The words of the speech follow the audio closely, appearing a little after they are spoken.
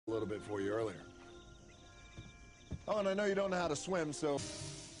A little bit for you earlier. Oh, and I know you don't know how to swim, so...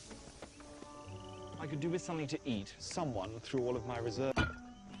 I could do with something to eat. Someone threw all of my reserve.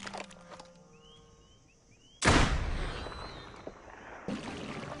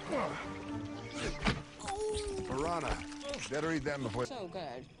 Piranha. Better eat them before... So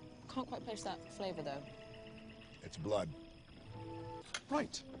good. Can't quite place that flavor, though. It's blood.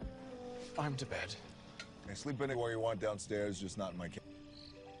 Right. I'm to bed. Hey, sleep anywhere you want downstairs, just not in my kitchen.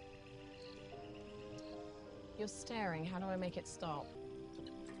 You're staring. How do I make it stop?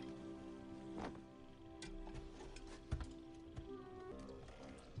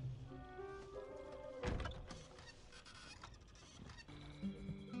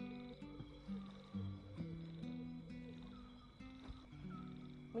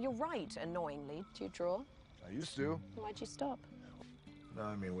 Well, you're right, annoyingly. Do you draw? I used to. Why'd you stop? No,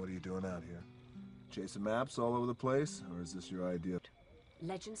 I mean, what are you doing out here? Chasing maps all over the place? Or is this your idea?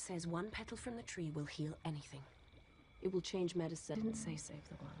 Legend says one petal from the tree will heal anything. It will change medicine. Didn't say save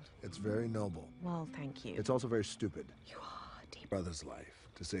the world. It's very noble. Well, thank you. It's also very stupid. You are deep. Brother's life,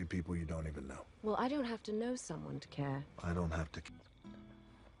 to save people you don't even know. Well, I don't have to know someone to care. I don't have to...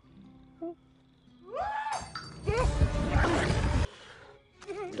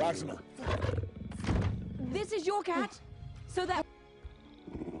 Proxima. This is your cat? So that...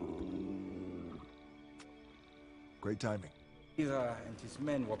 Great timing. Aguierre and his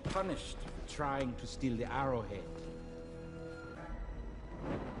men were punished for trying to steal the arrowhead.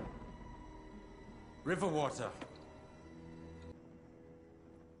 River water.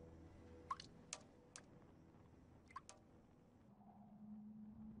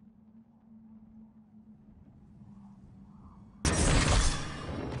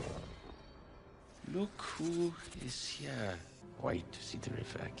 Look who is here. Wait to see the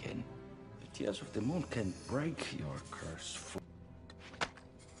river again. The tears of the moon can break your curse.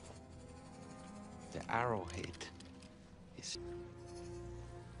 The arrowhead is...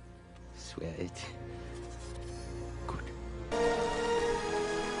 Swear it. Good.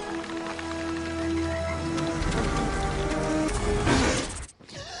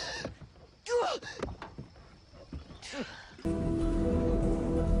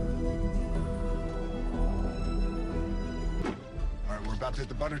 About to hit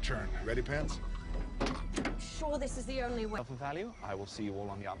the butter churn. Ready, Pants? Sure this is the only way. For value, I will see you all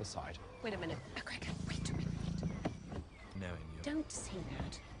on the other side. Wait a minute. Aguierre, wait a minute. Knowing you. Don't say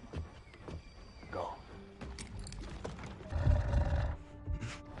that. Go.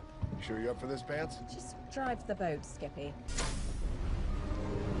 You sure you're up for this, Pants? Just drive the boat, Skippy.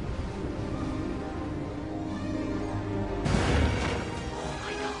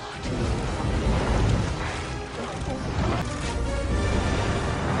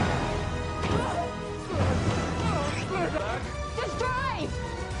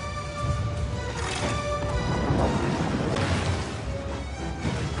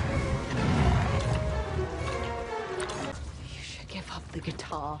 The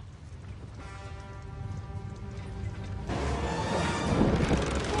guitar.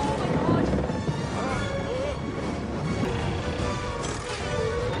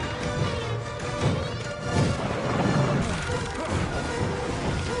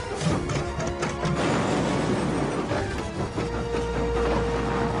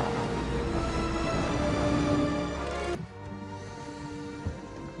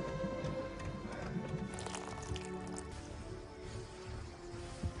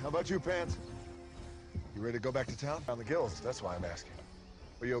 How about you, Pants? You ready to go back to town? On the gills, that's why I'm asking.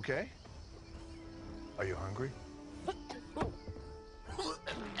 Are you okay? Are you hungry?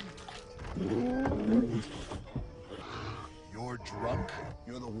 You're drunk?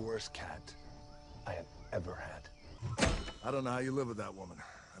 You're the worst cat I have ever had. I don't know how you live with that woman.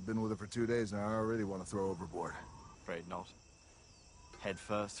 I've been with her for 2 days now. I already want to throw overboard. Afraid not. Head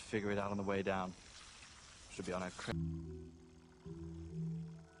first, figure it out on the way down. Should be on our crib.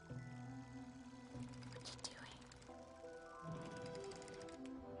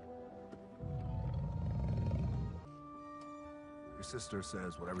 Your sister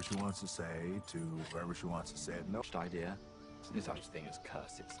says whatever she wants to say to wherever she wants to say it. No Idea. There's no such thing as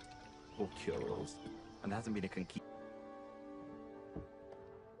curses or cure-alls, and there hasn't been a conquest.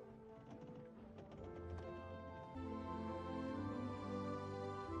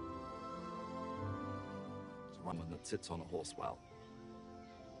 One that sits on a horse well.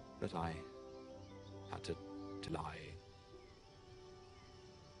 But I had to lie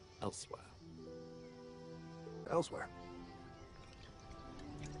elsewhere. Elsewhere.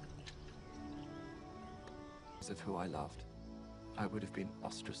 Because of who I loved, I would have been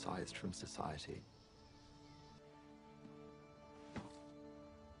ostracized from society.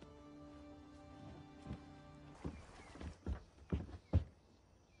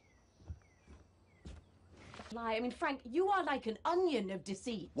 lie. I mean, Frank, you are like an onion of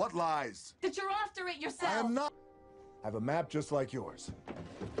deceit. What lies? That you're after it yourself. I am not. I have a map just like yours.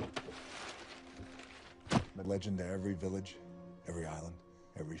 A legend to every village, every island,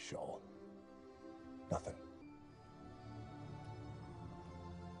 every shoal. Nothing.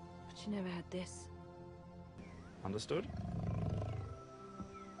 But you never had this. Understood?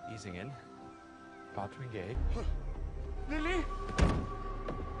 Easing in. About to engage. Lily!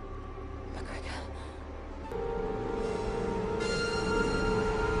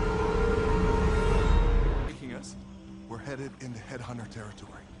 Taking us, we're headed into Headhunter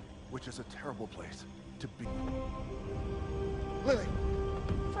territory, which is a terrible place to be. Lily!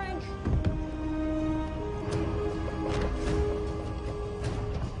 Frank!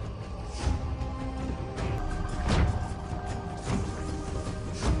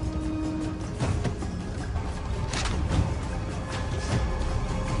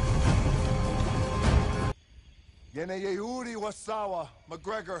 Yeneyeuri Wasawa,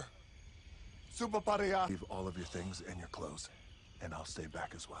 McGregor, Supaparia. Leave all of your things and your clothes, and I'll stay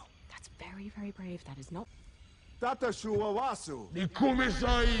back as well. That's very, very brave. That is not... Tata Shuawasu! Ni come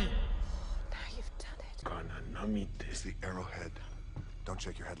sai? Now you've done it. Kananamite. It's the arrowhead. Don't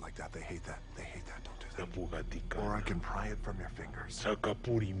shake your head like that. They hate that. They hate that. Don't do that. Napugatikana. Or I can pry it from your fingers.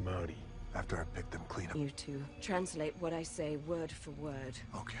 Sakapuri Mari. After I pick them clean up. You two, translate what I say word for word.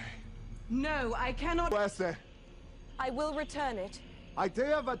 Okay. No, I cannot. Wese, I will return it.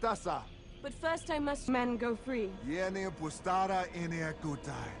 Aitea Vatasa. But first I must men go free. Yene Pustara Inea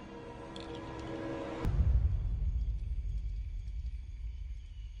Kutai.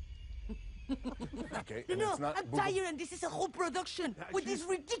 Okay, and it's not... I'm tired and this is a whole production with these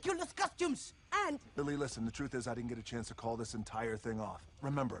ridiculous costumes. And... Billy, listen, the truth is I didn't get a chance to call this entire thing off.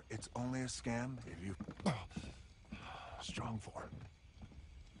 Remember, it's only a scam if you... Strong form.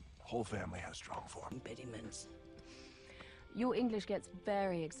 Whole family has strong form. impediments. Your English gets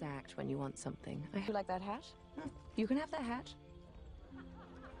very exact when you want something. You like that hat? You can have that hat.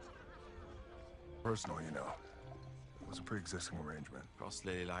 Personal, you know. It was a pre-existing arrangement. Cross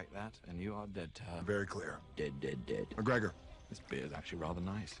Lily like that, and you are dead to her. Very clear. Dead, dead, dead. McGregor. This beer is actually rather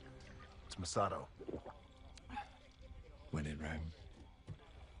nice. It's Masato. When in Rome.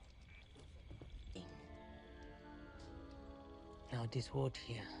 Now this word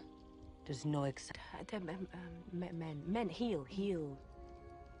here, there's no Men, heal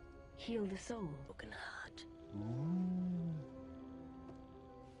the soul. broken heart.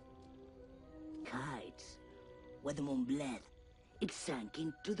 Kites, where the moon bled, it sank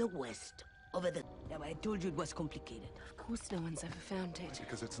into the west over the... Yeah, but I told you it was complicated. Of course no one's ever found it.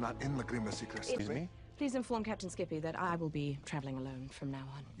 Because it's not in Lagrima Secret. Excuse me? Please inform Captain Skippy that I will be traveling alone from now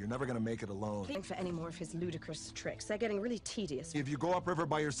on. You're never gonna make it alone. Please for any more of his ludicrous tricks. They're getting really tedious. If you go upriver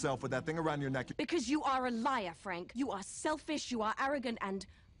by yourself with that thing around your neck... Because you are a liar, Frank. You are selfish, you are arrogant, and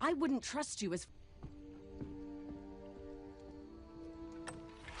I wouldn't trust you as...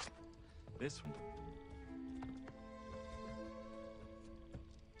 This one.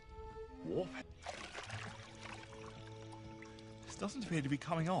 Warp. This doesn't appear to be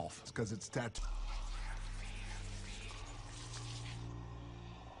coming off. It's because it's tattooed.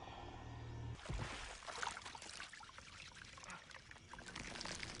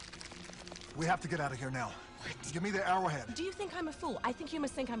 We have to get out of here now. What? Give me the arrowhead. Do you think I'm a fool? I think you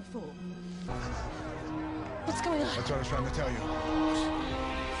must think I'm a fool. What's going on? That's what I was trying to tell you.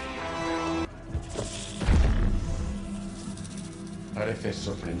 Pareces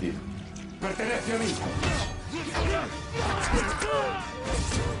sorprendido. ¡Pertenece a mí!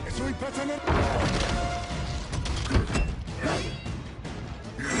 Estoy pasando...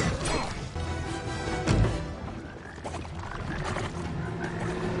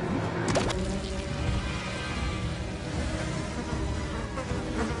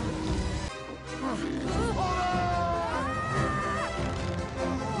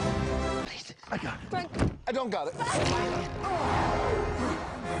 I got it. Frank! I don't got it.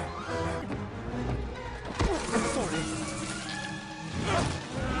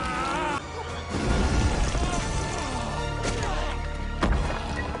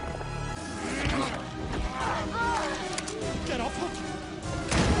 Get off her!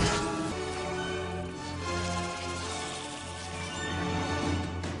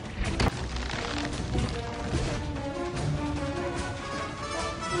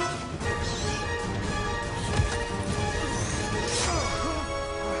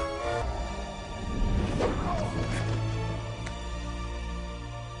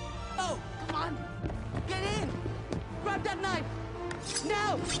 Oh, come on! Get in! Grab that knife!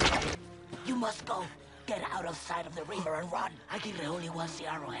 Now! You must go. Get out of sight of the river and run. Aguirre only wants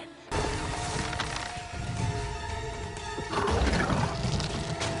the arrowhead.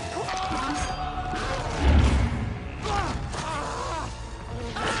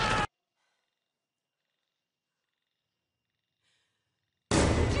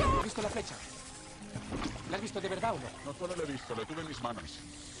 visto la flecha? ¿La has visto de verdad o no? No solo lo he visto, lo tuve en mis manos.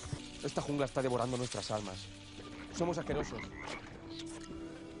 Esta jungla está devorando nuestras almas. Somos asquerosos.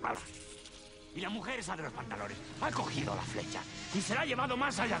 Y la mujer esa de los pantalones ha cogido la flecha y se la ha llevado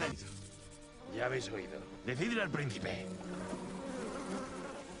más allá del... Ya habéis oído. Decidle al príncipe.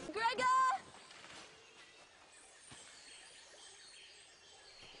 Gregor!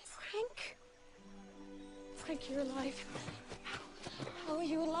 Frank? Frank, you're alive. How are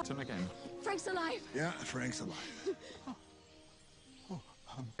you alive? Him again. Frank's alive. Yeah, Frank's alive.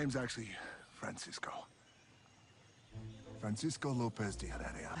 Name's actually Francisco. Francisco Lopez de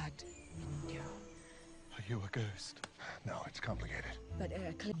Heredia. Are you a ghost? No, it's complicated. But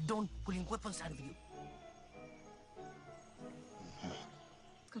don't pulling weapons out of you.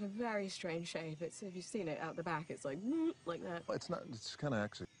 It's got a very strange shape. It's, if you've seen it out the back, it's like that. Well, it's not, it's kind of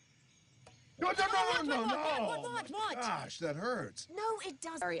actually... No! What? Gosh, that hurts. No, it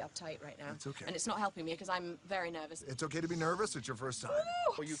does. Very uptight right now. It's okay. And it's not helping me because I'm very nervous. It's okay to be nervous. It's your first time.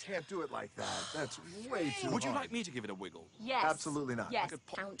 Well, you can't do it like that. That's way too Would you hard. like me to give it a wiggle? Yes. Absolutely not. Yes.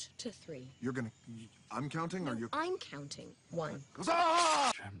 Count to 3. You're gonna... I'm counting, or you're... I'm counting. 1.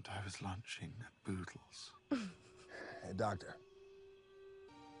 Ah! Dreamt I was lunching at Boodle's. Hey, doctor.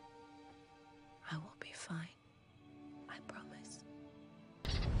 I will be fine. I promise.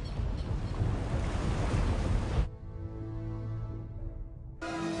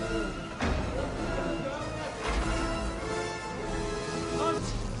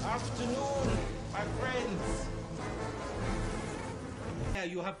 Afternoon, my friends.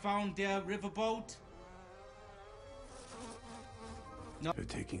 You have found their riverboat? No. You're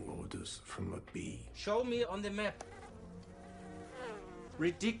taking orders from a bee. Show me on the map.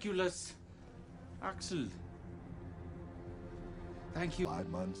 Ridiculous. Axel. Thank you. 5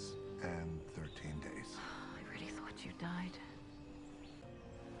 months and 13 days. I really thought you died.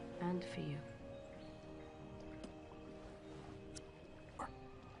 And for you.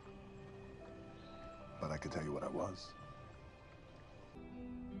 But I could tell you what I was.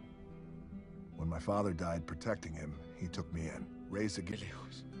 When my father died protecting him, he took me in, raised a...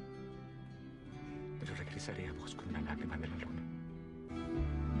 Lejos. Pero regresaríamos con una lágrima de la luna.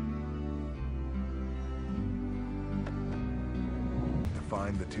 To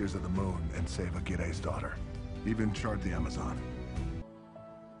find the tears of the moon and save Aguirre's daughter. Even chart the Amazon.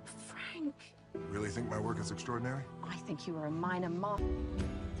 Frank. Really think my work is extraordinary? I think you were a minor mark.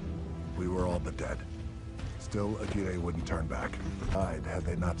 We were all but dead. Still, Aguirre wouldn't turn back. Died had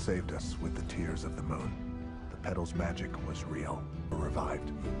they not saved us with the tears of the moon. The petal's magic was real, or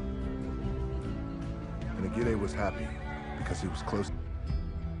revived. And Aguirre was happy, because he was close.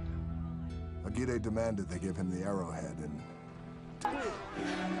 Aguirre demanded they give him the arrowhead, and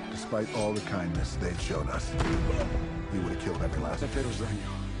despite all the kindness they'd shown us, he would have killed every last... Haceros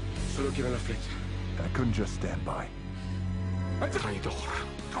daño. Solo quiero la flecha. I couldn't just stand by. Traidor.